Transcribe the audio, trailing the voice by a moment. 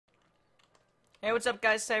Hey, what's up,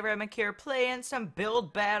 guys? Cyramic here, playing some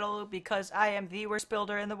build battle because I am the worst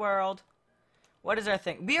builder in the world. What is our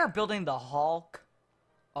thing? We are building the Hulk.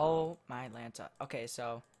 Oh my Lanta. Okay,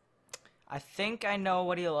 so I think I know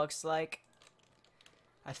what he looks like.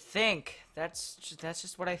 I think that's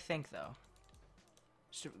just what I think, though.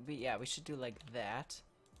 We should do like that.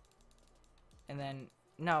 And then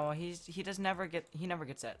no, he never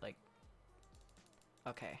gets that like.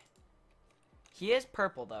 Okay. He is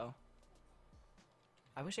purple though.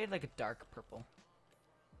 I wish I had like a dark purple.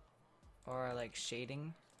 Or like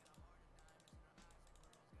shading.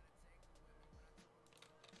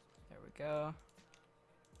 There we go.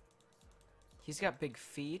 He's got big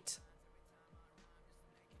feet.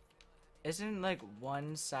 Isn't like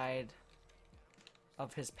one side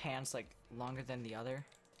of his pants like longer than the other?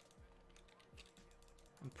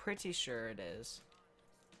 I'm pretty sure it is.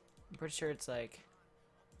 I'm pretty sure it's like...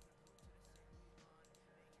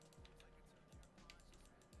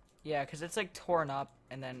 Yeah, because it's like torn up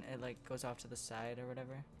and then it like goes off to the side or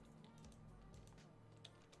whatever.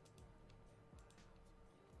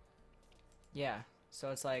 Yeah,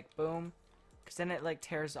 so it's like boom, because then it like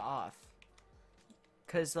tears off.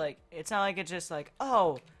 Because like it's not like it's just like,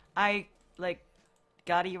 oh, I like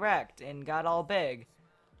got erect and got all big.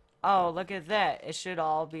 Oh, look at that. It should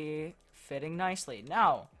all be fitting nicely.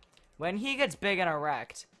 No, when he gets big and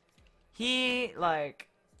erect, he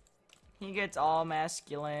gets all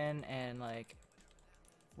masculine and like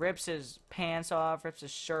rips his pants off, rips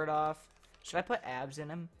his shirt off. Should I put abs in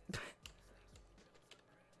him?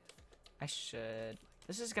 I should.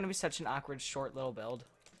 This is gonna be such an awkward short little build.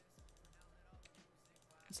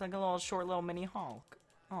 It's like a little short little mini Hulk.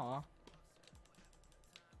 Aw.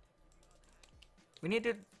 We need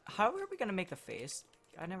to... How are we gonna make the face?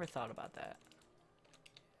 I never thought about that.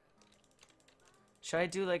 Should I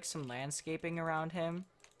do like some landscaping around him?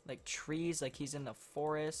 Like trees, like he's in the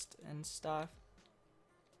forest and stuff?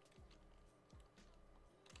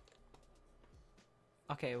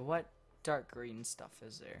 Okay, what dark green stuff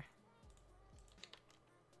is there?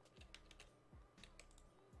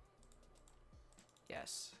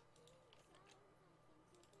 Yes.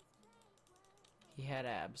 He had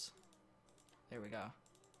abs. There we go.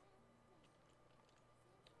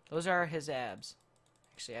 Those are his abs.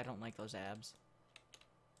 Actually, I don't like those abs.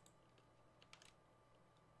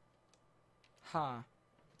 Huh.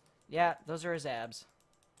 Yeah, those are his abs.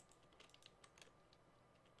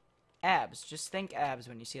 Abs. Just think abs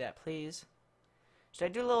when you see that, please. Should I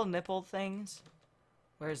do little nipple things?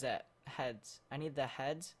 Where's that? Heads. I need the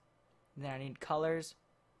heads. And then I need colors.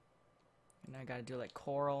 And I gotta do like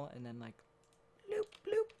coral and then like bloop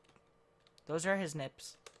bloop. Those are his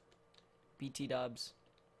nips. BT dubs.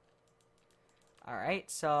 Alright,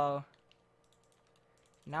 so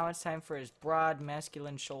now it's time for his broad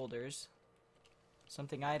masculine shoulders.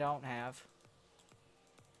 Something I don't have.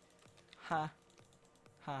 Huh.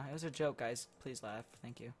 Huh, it was a joke, guys. Please laugh.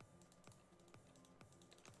 Thank you.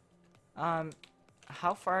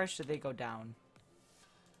 How far should they go down?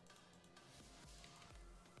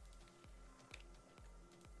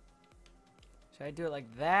 Should I do it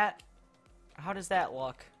like that? How does that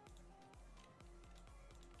look?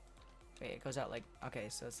 Wait, it goes out like... Okay,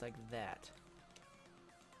 so it's like that.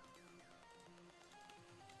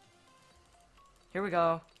 Here we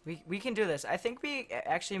go. We can do this. I think we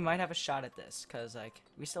actually might have a shot at this, because, like,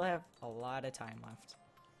 we still have a lot of time left.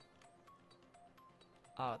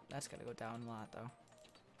 Oh, that's gotta go down a lot, though.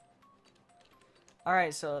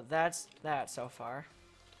 Alright, so that's that so far.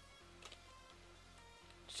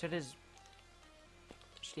 Should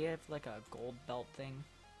he have, like, a gold belt thing?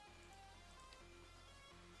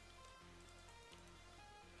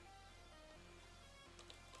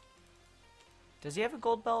 Does he have a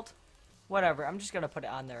gold belt? Whatever, I'm just gonna put it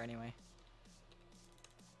on there anyway.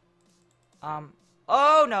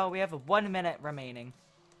 Oh no, we have 1 minute remaining.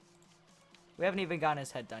 We haven't even gotten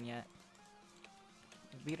his head done yet.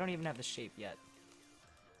 We don't even have the shape yet.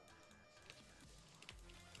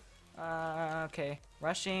 Okay.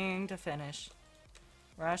 Rushing to finish.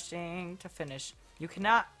 Rushing to finish. You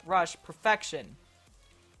cannot rush perfection.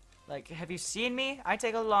 Like, have you seen me? I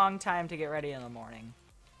take a long time to get ready in the morning.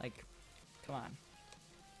 Like, come on.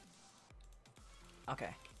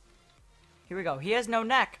 Okay. Here we go. He has no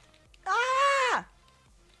neck. Ah!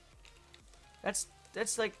 That's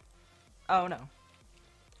like... Oh, no.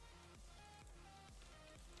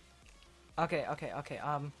 Okay.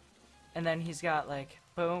 And then he's got, like,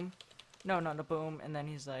 boom. No, boom. And then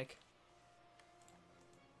he's like...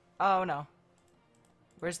 Oh, no.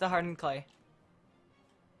 Where's the hardened clay?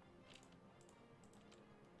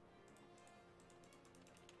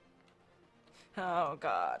 Oh,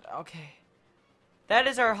 God. Okay. That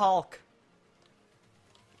is our Hulk.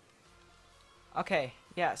 Okay,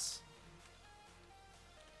 yes.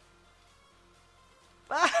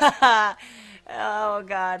 Oh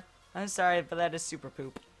god. I'm sorry, but that is super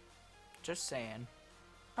poop. Just saying.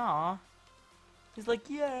 Aw. He's like,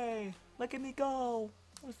 yay! Look at me go!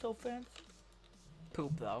 I'm so fancy.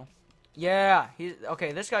 Poop though. Yeah, he's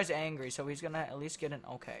okay, this guy's angry, so he's gonna at least get an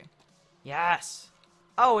okay. Yes!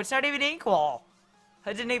 Oh, it's not even equal!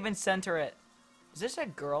 I didn't even center it. Is this a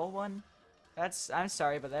girl one? I'm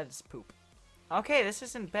sorry, but that's poop. Okay, this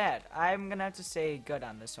isn't bad. I'm gonna have to say good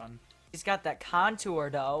on this one. He's got that contour,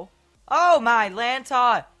 though. Oh, my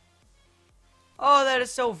Lanta! Oh, that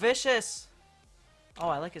is so vicious. Oh,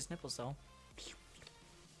 I like his nipples, though.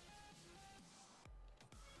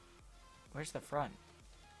 Where's the front?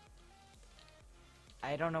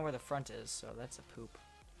 I don't know where the front is, so that's a poop.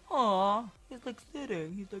 Aw, he's like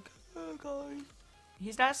sitting. He's like, hey, guys.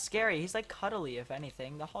 He's not scary. He's like cuddly, if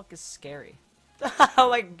anything. The Hulk is scary. Oh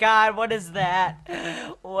my god, what is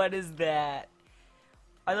that? What is that?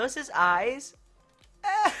 Are those his eyes?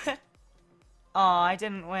 Aw, I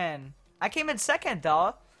didn't win. I came in second,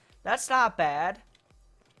 though. That's not bad.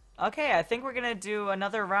 Okay, I think we're gonna do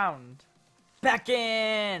another round. Back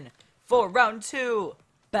in for round 2.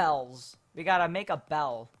 Bells. We gotta make a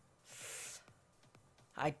bell.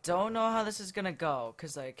 I don't know how this is gonna go,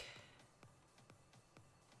 cause like,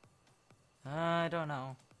 I don't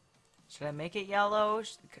know. Should I make it yellow?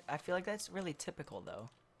 I feel like that's really typical, though.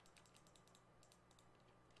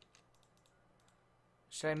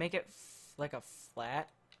 Should I make it like a flat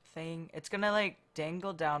thing? It's gonna like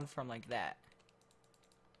dangle down from like that.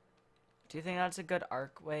 Do you think that's a good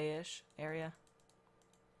arcway-ish area?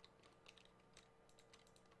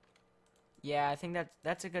 Yeah, I think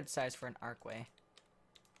that's a good size for an arcway.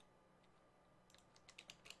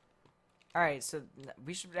 Alright, so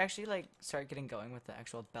we should actually like start getting going with the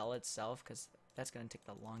actual bell itself, because that's gonna take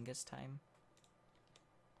the longest time.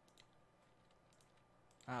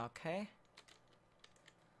 Okay.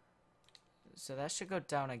 So that should go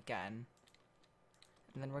down again.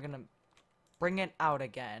 And then we're gonna bring it out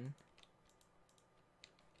again.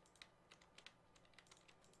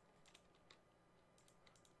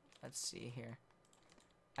 Let's see here.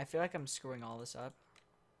 I feel like I'm screwing all this up.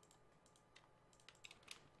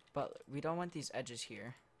 But we don't want these edges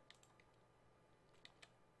here.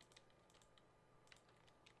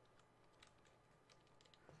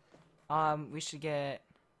 We should get...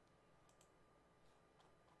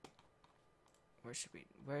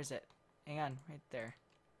 where is it? Hang on, right there.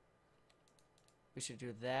 We should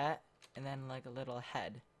do that, and then like a little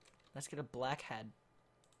head. Let's get a black head.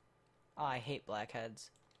 Oh, I hate black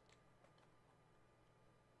heads.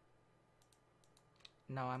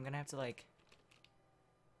 No, I'm gonna have to like...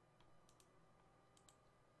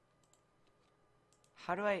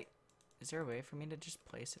 How do I... Is there a way for me to just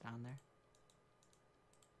place it on there?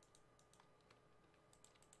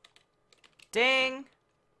 Ding!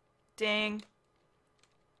 Ding!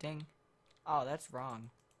 Ding. Oh, that's wrong.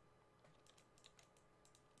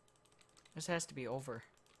 This has to be over.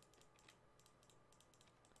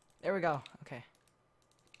 There we go. Okay.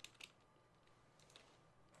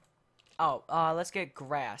 Oh, let's get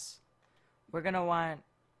grass. We're gonna want...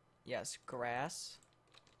 Yes, grass.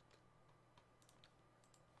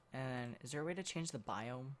 And is there a way to change the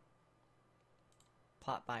biome?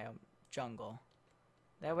 Plot biome. Jungle.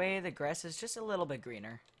 That way the grass is just a little bit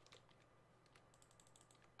greener.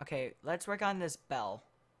 Okay, let's work on this bell.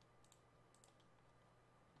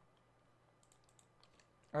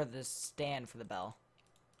 Or this stand for the bell.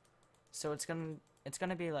 So it's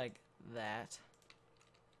gonna be like that.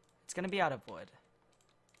 It's gonna be out of wood.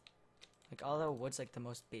 Like, although wood's like the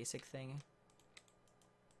most basic thing.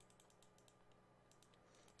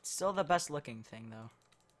 It's still the best looking thing, though.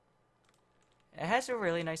 It has a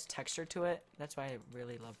really nice texture to it. That's why I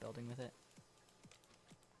really love building with it.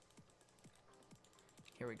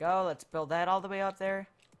 Here we go. Let's build that all the way up there.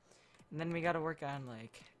 And then we gotta work on,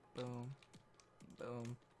 like, boom,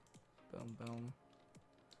 boom, boom, boom,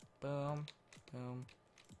 boom, boom,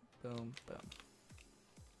 boom, boom.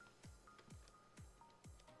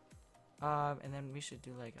 And then we should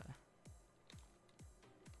do, like, a...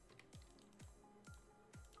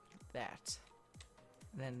 that.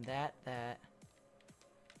 Then that.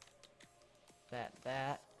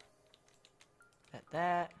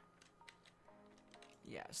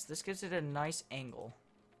 Yes, this gives it a nice angle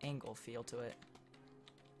feel to it.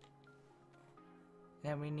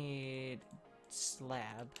 Then we need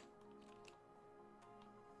slab.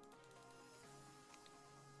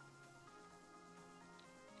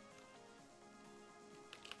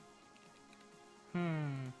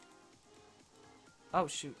 Oh,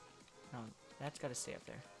 shoot. No, that's gotta stay up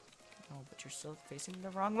there. Oh, but you're still facing the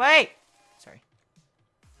wrong way! Sorry.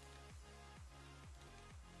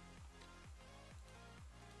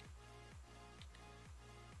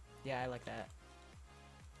 Yeah, I like that.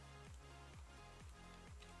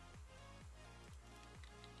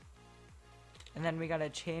 And then we gotta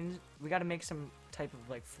make some type of,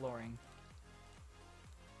 like, flooring.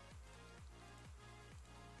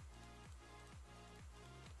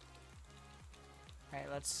 Alright,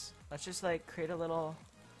 let's just, like, create a little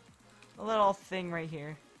thing right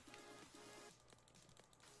here.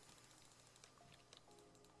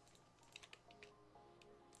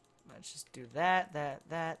 Let's just do that.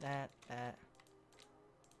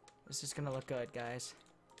 This is gonna look good, guys.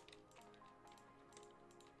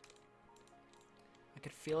 I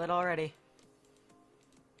could feel it already.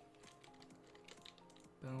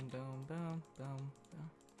 Boom, boom, boom, boom,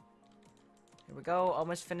 boom. Here we go.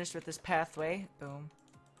 Almost finished with this pathway. Boom.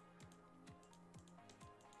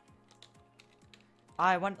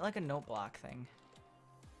 I want like a note block thing.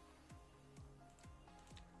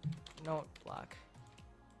 Note block.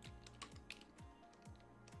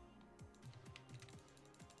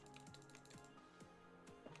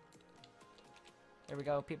 There we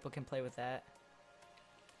go. People can play with that.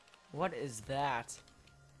 What is that?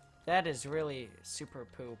 That is really super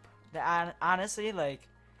poop. Honestly, like,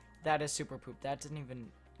 that is super poop. That didn't even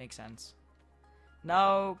make sense.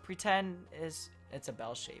 No, pretend it's a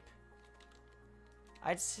bell shape.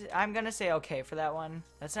 I'm gonna say okay for that one.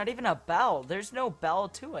 That's not even a bell. There's no bell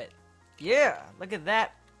to it. Yeah, look at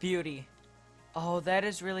that beauty. Oh, that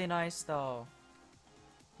is really nice though.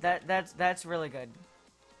 That's really good.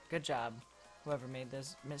 Good job, whoever made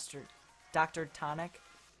this, Dr. Tonic.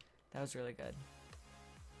 That was really good.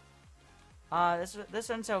 This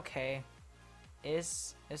one's okay.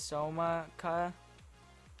 Isomaka.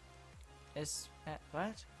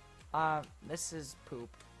 What? This is poop.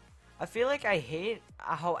 I feel like I hate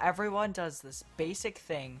how everyone does this basic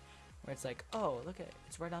thing where it's like, oh, look at it,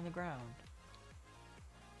 it's right on the ground.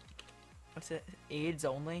 What's it? AIDS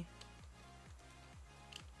only?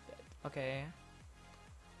 Okay.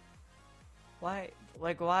 Why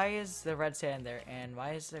is the red sand there, and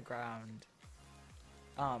why is the ground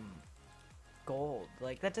gold?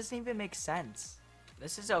 Like, that doesn't even make sense.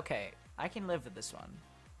 This is okay. I can live with this one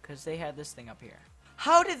because they had this thing up here.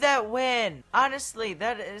 How did that win? Honestly,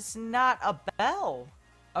 that is not a bell.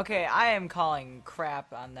 Okay, I am calling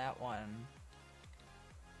crap on that one.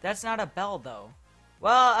 That's not a bell though.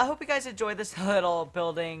 Well, I hope you guys enjoyed this little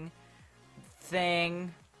building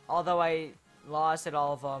thing. Although I lost at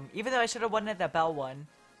all of them. Even though I should have won at that bell one.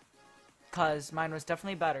 Because mine was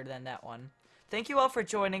definitely better than that one. Thank you all for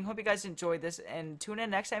joining. Hope you guys enjoyed this. And tune in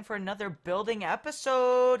next time for another building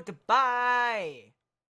episode. Goodbye.